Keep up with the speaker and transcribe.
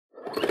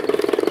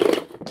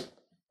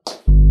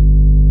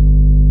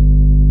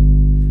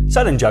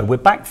So then, Joe, we're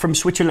back from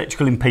Switch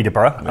Electrical in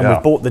Peterborough, and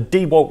we've bought the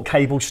DeWalt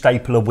cable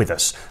stapler with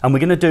us, and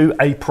we're going to do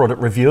a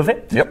product review of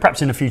it. Yep.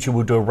 Perhaps in the future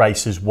we'll do a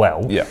race as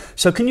well. Yeah.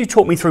 So can you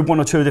talk me through one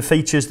or two of the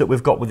features that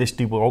we've got with this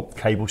DeWalt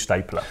cable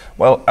stapler?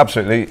 Well,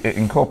 absolutely. It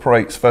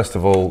incorporates, first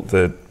of all,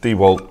 the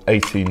DeWalt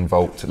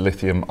 18-volt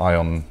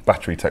lithium-ion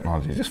battery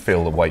technology. Just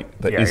feel the weight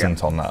that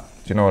isn't on that.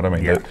 Do you know what I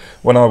mean? Yeah.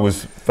 When I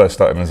was first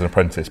starting as an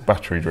apprentice,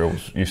 battery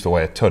drills used to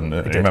weigh a ton.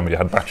 You remember you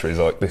had batteries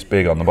like this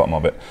big on the bottom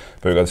of it.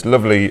 But we've got this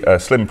lovely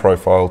slim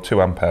profile, 2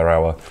 ampere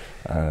hour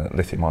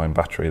lithium-ion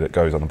battery that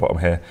goes on the bottom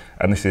here.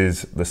 And this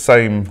is the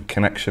same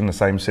connection, the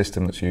same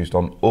system that's used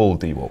on all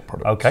DeWalt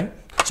products. Okay.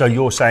 So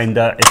you're saying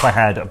that if I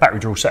had a battery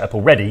drill set up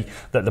already,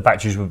 that the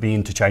batteries would be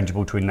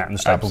interchangeable between that and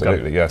the staple gun?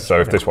 Absolutely, yeah. So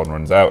if this one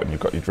runs out and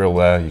you've got your drill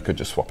there, you could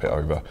just swap it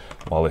over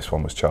while this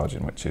one was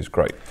charging, which is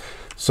great.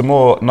 Some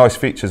more nice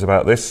features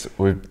about this.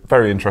 We're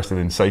very interested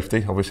in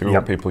safety. Obviously, we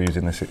want people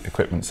using this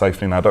equipment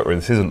safely. Now, don't worry,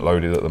 this isn't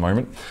loaded at the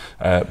moment,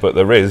 but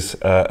there is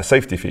a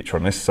safety feature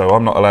on this. So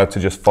I'm not allowed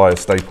to just fire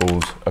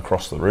staples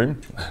across the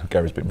room.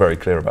 Gary's been very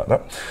clear about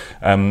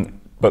that.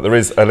 But there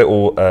is a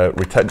little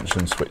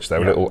retention switch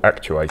there, a little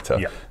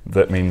actuator,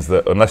 that means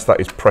that unless that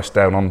is pressed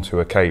down onto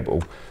a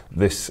cable,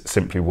 this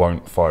simply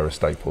won't fire a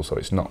staple. So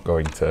it's not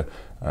going to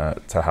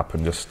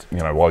happen just,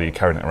 while you're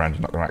carrying it around.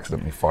 You're not going to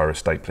accidentally fire a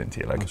staple into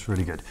your leg. That's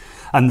really good.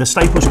 And the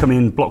staples come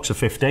in blocks of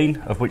 15,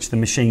 of which the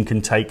machine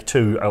can take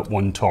 2 at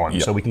one time.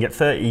 So we can get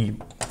 30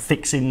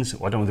 fixings, I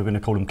don't know whether we're going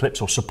to call them clips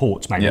or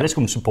supports maybe, let's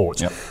call them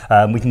supports.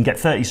 We can get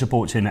 30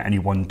 supports in at any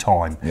one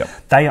time.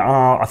 They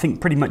are, I think,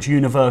 pretty much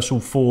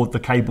universal for the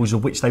cables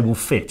of which they will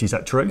fit, is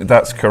that true?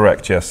 That's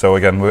correct, yes. So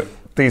again,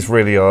 these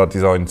really are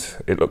designed,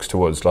 it looks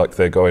to us like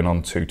they're going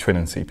on to Twin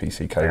and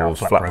CPC cables,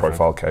 flat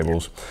profile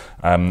cables,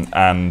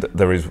 and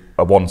there is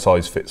a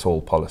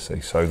one-size-fits-all policy.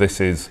 So this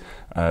is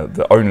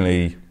the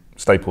only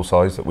staple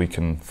size that we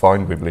can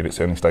find. We believe it's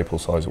the only staple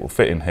size that will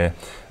fit in here,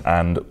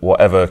 and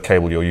whatever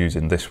cable you're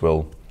using, this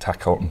will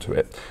tack onto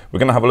it. We're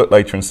going to have a look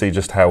later and see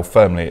just how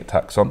firmly it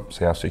tacks on,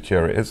 see how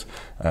secure it is,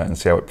 and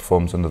see how it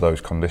performs under those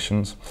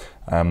conditions.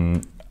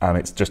 And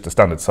it's just a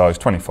standard size,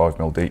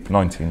 25mm deep,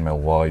 19mm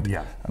wide,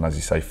 and as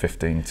you say,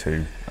 15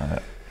 to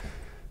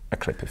a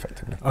clip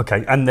effectively.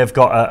 Okay, and they've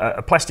got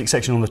a plastic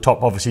section on the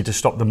top, obviously, to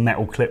stop the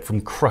metal clip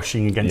from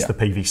crushing against the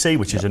PVC,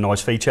 which is a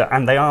nice feature,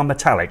 and they are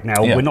metallic.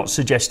 Now, we're not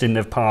suggesting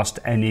they've passed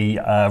any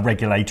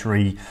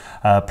regulatory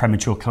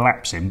premature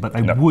collapsing, but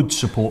they would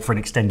support for an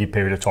extended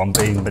period of time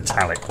being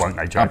metallic, won't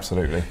they, Joe?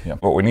 Absolutely, yeah.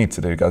 What we need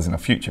to do, guys, in a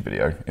future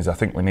video is I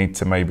think we need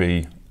to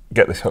maybe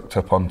get this hooked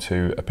up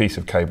onto a piece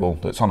of cable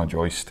that's on a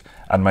joist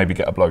and maybe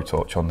get a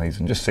blowtorch on these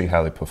and just see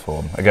how they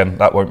perform. Again,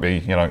 that won't be,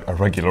 a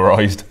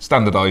regularised,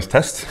 standardised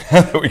test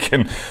that we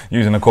can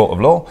use in a court of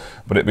law,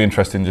 but it'd be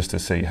interesting just to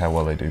see how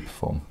well they do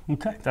perform.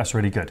 Okay, that's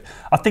really good.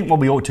 I think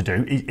what we ought to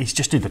do is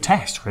just do the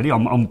test, really.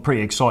 I'm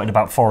pretty excited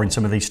about firing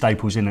some of these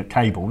staples in at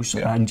cables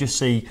and just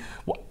see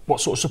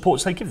what sort of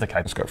supports they give the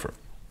cable. Let's go for it.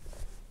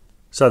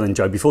 So then,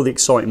 Joe, before the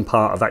exciting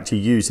part of actually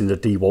using the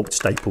DeWalt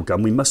staple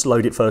gun, we must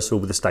load it first of all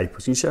with the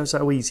staples. Can you show us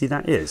how easy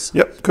that is?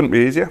 Yep, couldn't be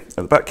easier. At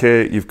the back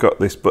here, you've got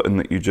this button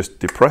that you just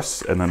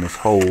depress, and then this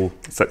whole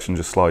section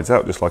just slides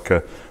out, just like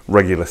a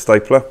regular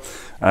stapler.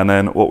 And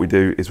then what we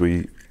do is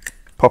we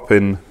pop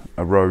in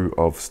a row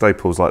of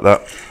staples like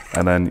that,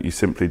 and then you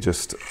simply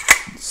just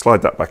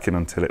slide that back in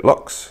until it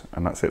locks,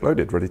 and that's it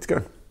loaded, ready to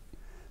go.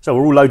 So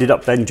we're all loaded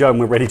up then, Joe, and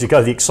we're ready to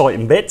go, the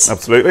exciting bits.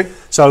 Absolutely.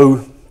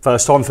 So,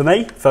 first time for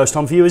me, first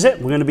time for you, is it?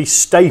 We're going to be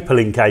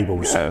stapling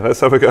cables. Yeah, let's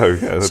have a go.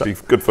 Yeah, that'd be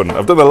good fun.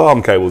 I've done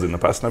alarm cables in the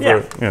past,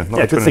 never.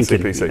 Not good thinking.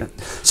 CPC.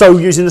 So,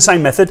 using the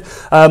same method,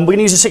 we're going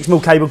to use a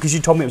 6mm cable because you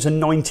told me it was a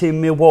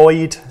 19mm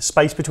wide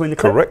space between the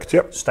clip. Correct.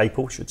 Yep.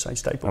 Staple, should say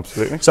staple.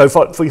 Absolutely. So,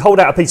 if we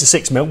hold out a piece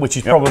of 6mm, which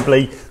is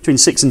probably between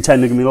 6 and 10,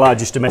 they're going to be the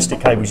largest domestic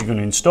cables you're going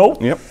to install.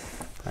 Yep.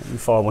 And you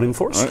fire one in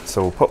for us. Right,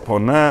 so we'll pop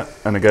one there,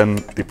 and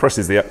again,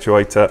 depresses the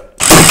actuator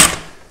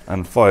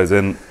and fires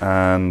in,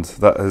 and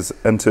that has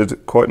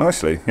entered quite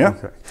nicely,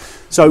 Okay.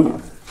 So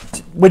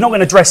we're not going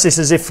to dress this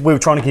as if we were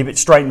trying to keep it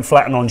straight and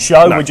flat and on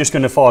show. We're just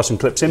going to fire some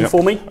clips in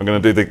for me. I'm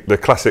going to do the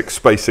classic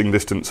spacing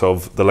distance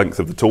of the length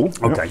of the tool.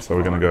 Okay. So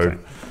we're going to go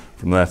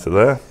from there to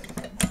there.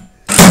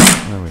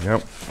 There we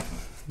go.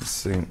 Let's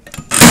see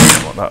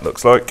what that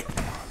looks like.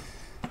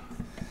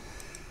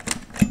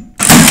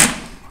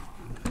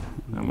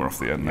 And we're off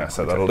the end there,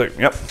 so that'll do.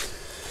 Yep.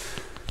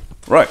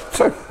 Right,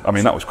 so, I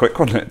mean, that was quick,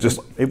 wasn't it?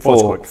 Just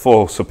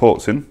four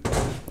supports in,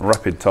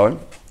 rapid time.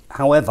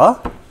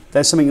 However,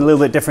 there's something a little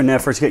bit different there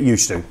for us to get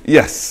used to.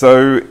 Yes,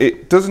 so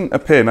it doesn't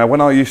appear, now when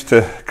I used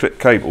to clip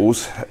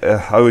cables,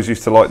 I always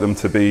used to like them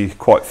to be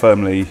quite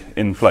firmly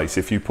in place.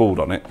 If you pulled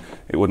on it,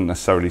 it wouldn't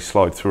necessarily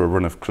slide through a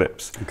run of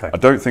clips. Okay. I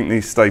don't think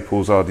these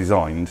staples are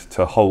designed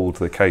to hold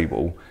the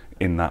cable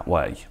in that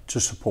way. To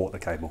support the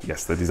cable?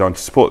 Yes, they're designed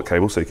to support the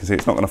cable, so you can see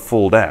it's not going to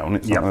fall down,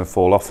 it's not going to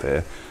fall off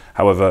here.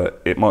 However,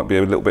 it might be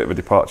a little bit of a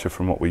departure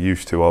from what we're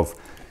used to of.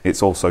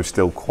 It's also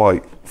still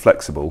quite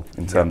flexible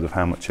in terms of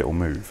how much it will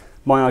move.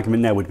 My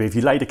argument there would be if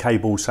you laid a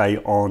cable, say,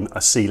 on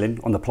a ceiling,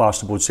 on the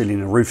plasterboard ceiling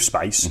in a roof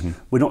space,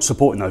 we're not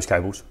supporting those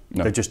cables.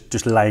 No. They're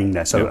just laying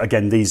there. So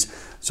again,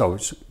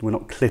 we're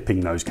not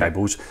clipping those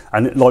cables.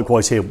 And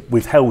likewise here,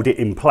 we've held it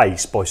in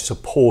place by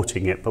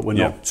supporting it, but we're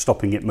not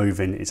stopping it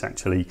moving. It's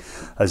actually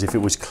as if it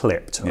was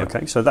clipped.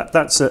 Okay, so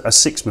that's a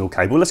 6mm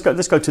cable. Let's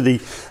go to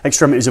the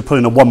extremities of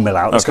pulling a 1mm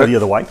out. Let's go the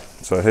other way.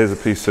 So here's a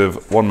piece of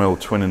 1mm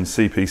Twin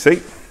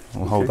CPC.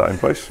 We'll hold that in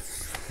place.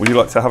 Would you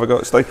like to have a go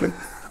at stapling?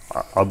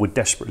 I would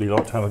desperately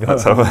like to have a go at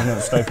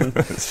stapling.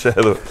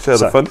 share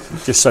the fun.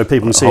 Just so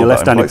people can see a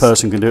left-handed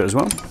person can do it as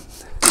well.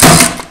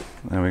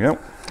 There we go.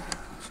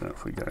 So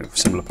if we go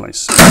similar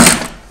place.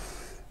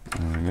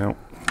 There we go.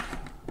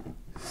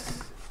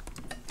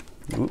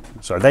 Ooh,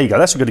 so there you go,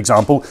 that's a good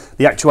example.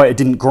 The actuator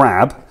didn't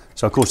grab,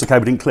 so of course the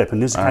cable didn't clip,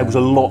 and this cable's a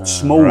lot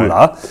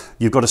smaller,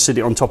 you've got to sit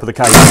it on top of the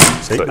cable.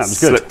 See, so that was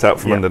good. Slipped out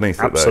from underneath it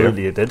there.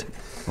 Absolutely it did.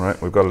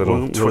 Right, we've got a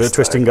little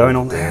twisting going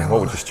on there.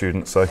 What would your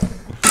students say?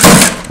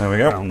 There we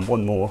go. And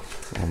one more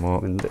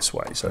in this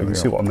way, so you can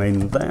see what I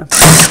mean there.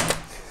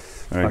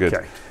 Very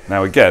good.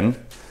 Now again,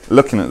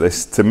 looking at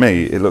this, to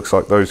me, it looks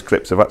like those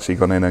clips have actually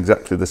gone in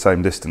exactly the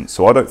same distance.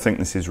 So I don't think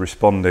this is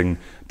responding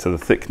to the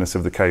thickness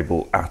of the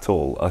cable at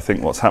all. I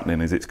think what's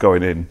happening is it's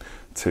going in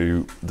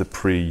to the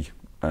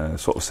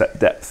sort of set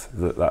depth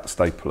that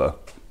stapler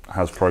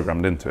has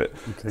programmed into it.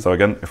 So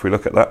again, if we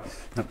look at that,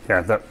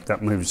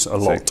 that moves a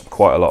lot.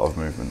 Quite a lot of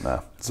movement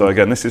there. So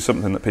again, this is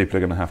something that people are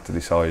going to have to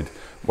decide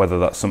whether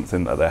that's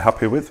something that they're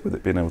happy with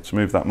it being able to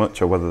move that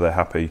much, or whether they're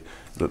happy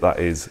that that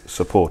is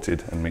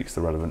supported and meets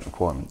the relevant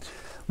requirements.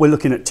 We're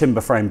looking at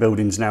timber frame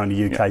buildings now in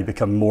the UK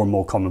becoming more and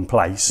more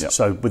commonplace.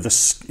 So with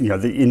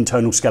the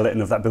internal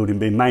skeleton of that building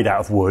being made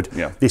out of wood,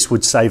 this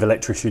would save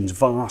electricians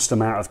vast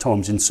amount of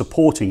times in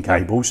supporting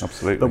cables,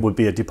 but would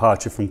be a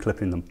departure from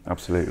clipping them.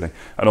 Absolutely.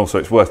 And also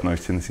it's worth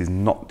noting this is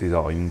not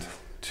designed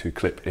to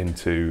clip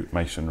into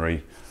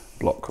masonry,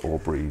 block or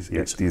breeze.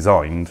 It's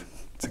designed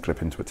to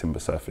clip into a timber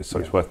surface. So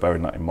it's worth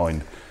bearing that in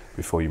mind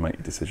before you make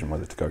your decision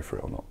whether to go for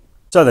it or not.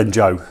 So then,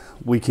 Joe,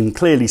 we can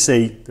clearly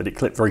see that it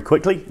clipped very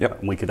quickly,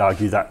 and we could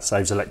argue that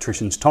saves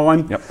electricians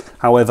time.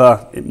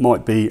 However, it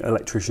might be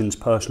electricians'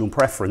 personal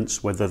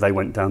preference whether they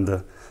went down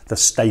the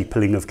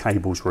stapling of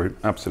cables route.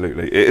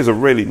 Absolutely. It is a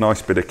really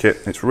nice bit of kit.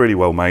 It's really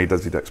well made,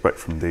 as you'd expect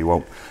from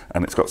DeWalt,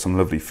 and it's got some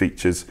lovely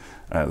features.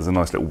 There's a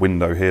nice little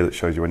window here that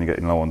shows you when you're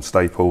getting low on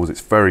staples. It's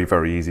very,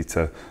 very easy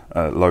to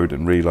load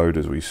and reload,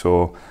 as we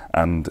saw,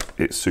 and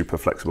it's super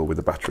flexible with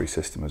the battery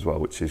system as well,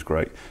 which is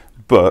great.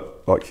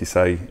 But, like you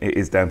say, it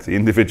is down to the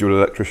individual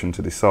electrician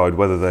to decide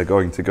whether they're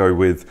going to go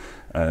with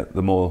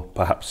the more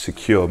perhaps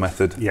secure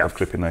method of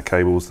clipping their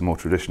cables, the more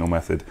traditional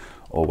method,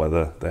 or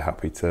whether they're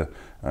happy to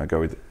go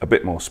with a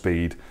bit more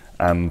speed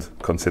and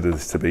consider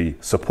this to be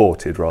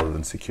supported rather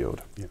than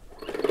secured.